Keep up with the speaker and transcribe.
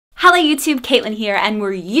Hello YouTube, Kaitlyn here, and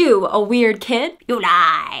were you a weird kid? You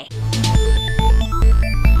lie!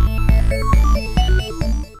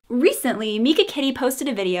 Recently, Mika Kitty posted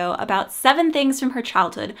a video about 7 things from her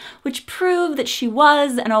childhood which prove that she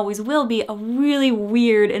was and always will be a really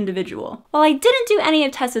weird individual. While I didn't do any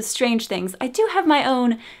of Tessa's strange things, I do have my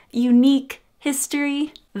own unique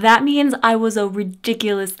history. That means I was a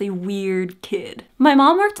ridiculously weird kid. My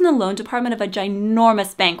mom worked in the loan department of a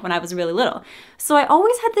ginormous bank when I was really little, so I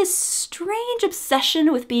always had this strange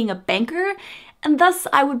obsession with being a banker, and thus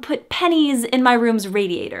I would put pennies in my room's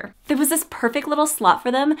radiator. There was this perfect little slot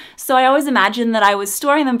for them, so I always imagined that I was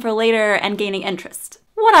storing them for later and gaining interest.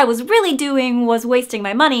 What I was really doing was wasting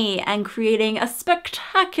my money and creating a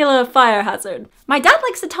spectacular fire hazard. My dad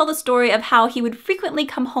likes to tell the story of how he would frequently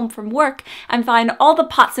come home from work and find all the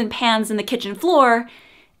pots and pans in the kitchen floor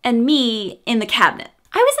and me in the cabinet.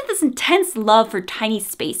 I always had this intense love for tiny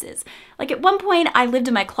spaces. Like at one point I lived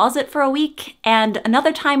in my closet for a week, and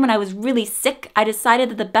another time when I was really sick, I decided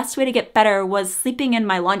that the best way to get better was sleeping in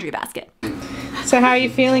my laundry basket. So how are you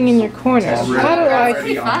feeling in your corner?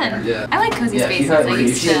 Pretty fun. Yeah. I like cozy spaces. I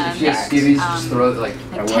used to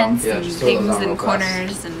make tents and things and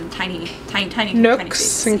corners and tiny nooks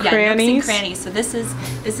spaces. and crannies. Nooks and crannies. So this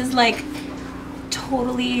is like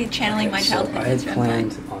totally channeling my childhood. I had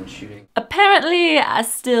planned on shooting. Apparently, I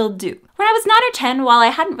still do. When I was 9 or 10, while I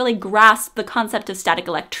hadn't really grasped the concept of static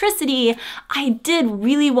electricity, I did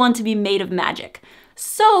really want to be made of magic.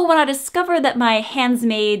 So when I discovered that my hands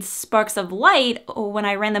made sparks of light when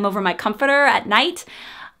I ran them over my comforter at night,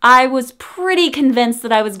 I was pretty convinced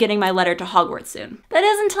that I was getting my letter to Hogwarts soon. That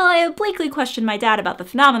is until I obliquely questioned my dad about the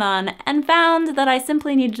phenomenon and found that I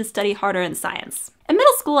simply needed to study harder in science. In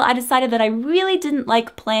middle school, I decided that I really didn't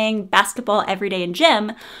like playing basketball every day in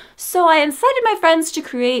gym, so I incited my friends to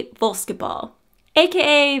create volleyball,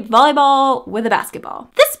 aka volleyball with a basketball.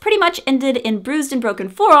 This pretty much ended in bruised and broken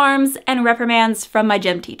forearms and reprimands from my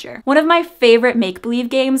gym teacher. One of my favorite make-believe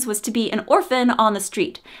games was to be an orphan on the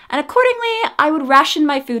street, and accordingly, I would ration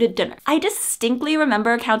my food at dinner. I distinctly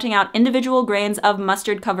remember counting out individual grains of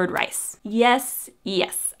mustard-covered rice. Yes,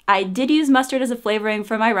 I did use mustard as a flavoring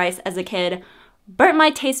for my rice as a kid. Burnt my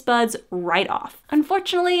taste buds right off.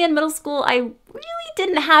 Unfortunately, in middle school, I really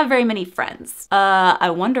didn't have very many friends. I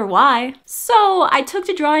wonder why. So I took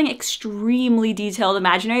to drawing extremely detailed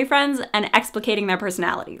imaginary friends and explicating their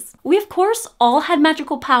personalities. We of course all had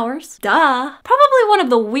magical powers. Duh. Probably one of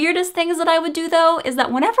the weirdest things that I would do though is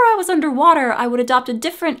that whenever I was underwater, I would adopt a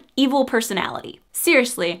different evil personality.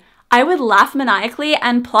 Seriously. I would laugh maniacally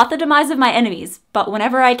and plot the demise of my enemies, but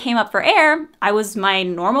whenever I came up for air, I was my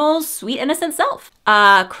normal, sweet, innocent self.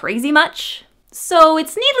 Crazy much? So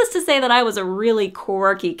it's needless to say that I was a really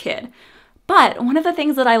quirky kid. But one of the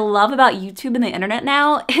things that I love about YouTube and the internet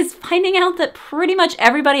now is finding out that pretty much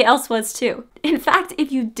everybody else was too. In fact,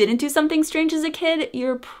 if you didn't do something strange as a kid,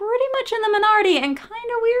 you're pretty much in the minority and kind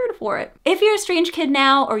of weird for it. If you're a strange kid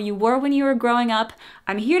now, or you were when you were growing up,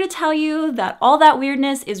 I'm here to tell you that all that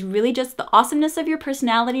weirdness is really just the awesomeness of your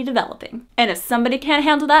personality developing. And if somebody can't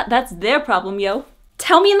handle that, that's their problem, yo.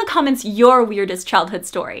 Tell me in the comments your weirdest childhood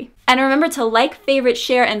story. And remember to like, favorite,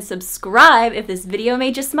 share, and subscribe if this video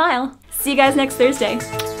made you smile. See you guys next Thursday.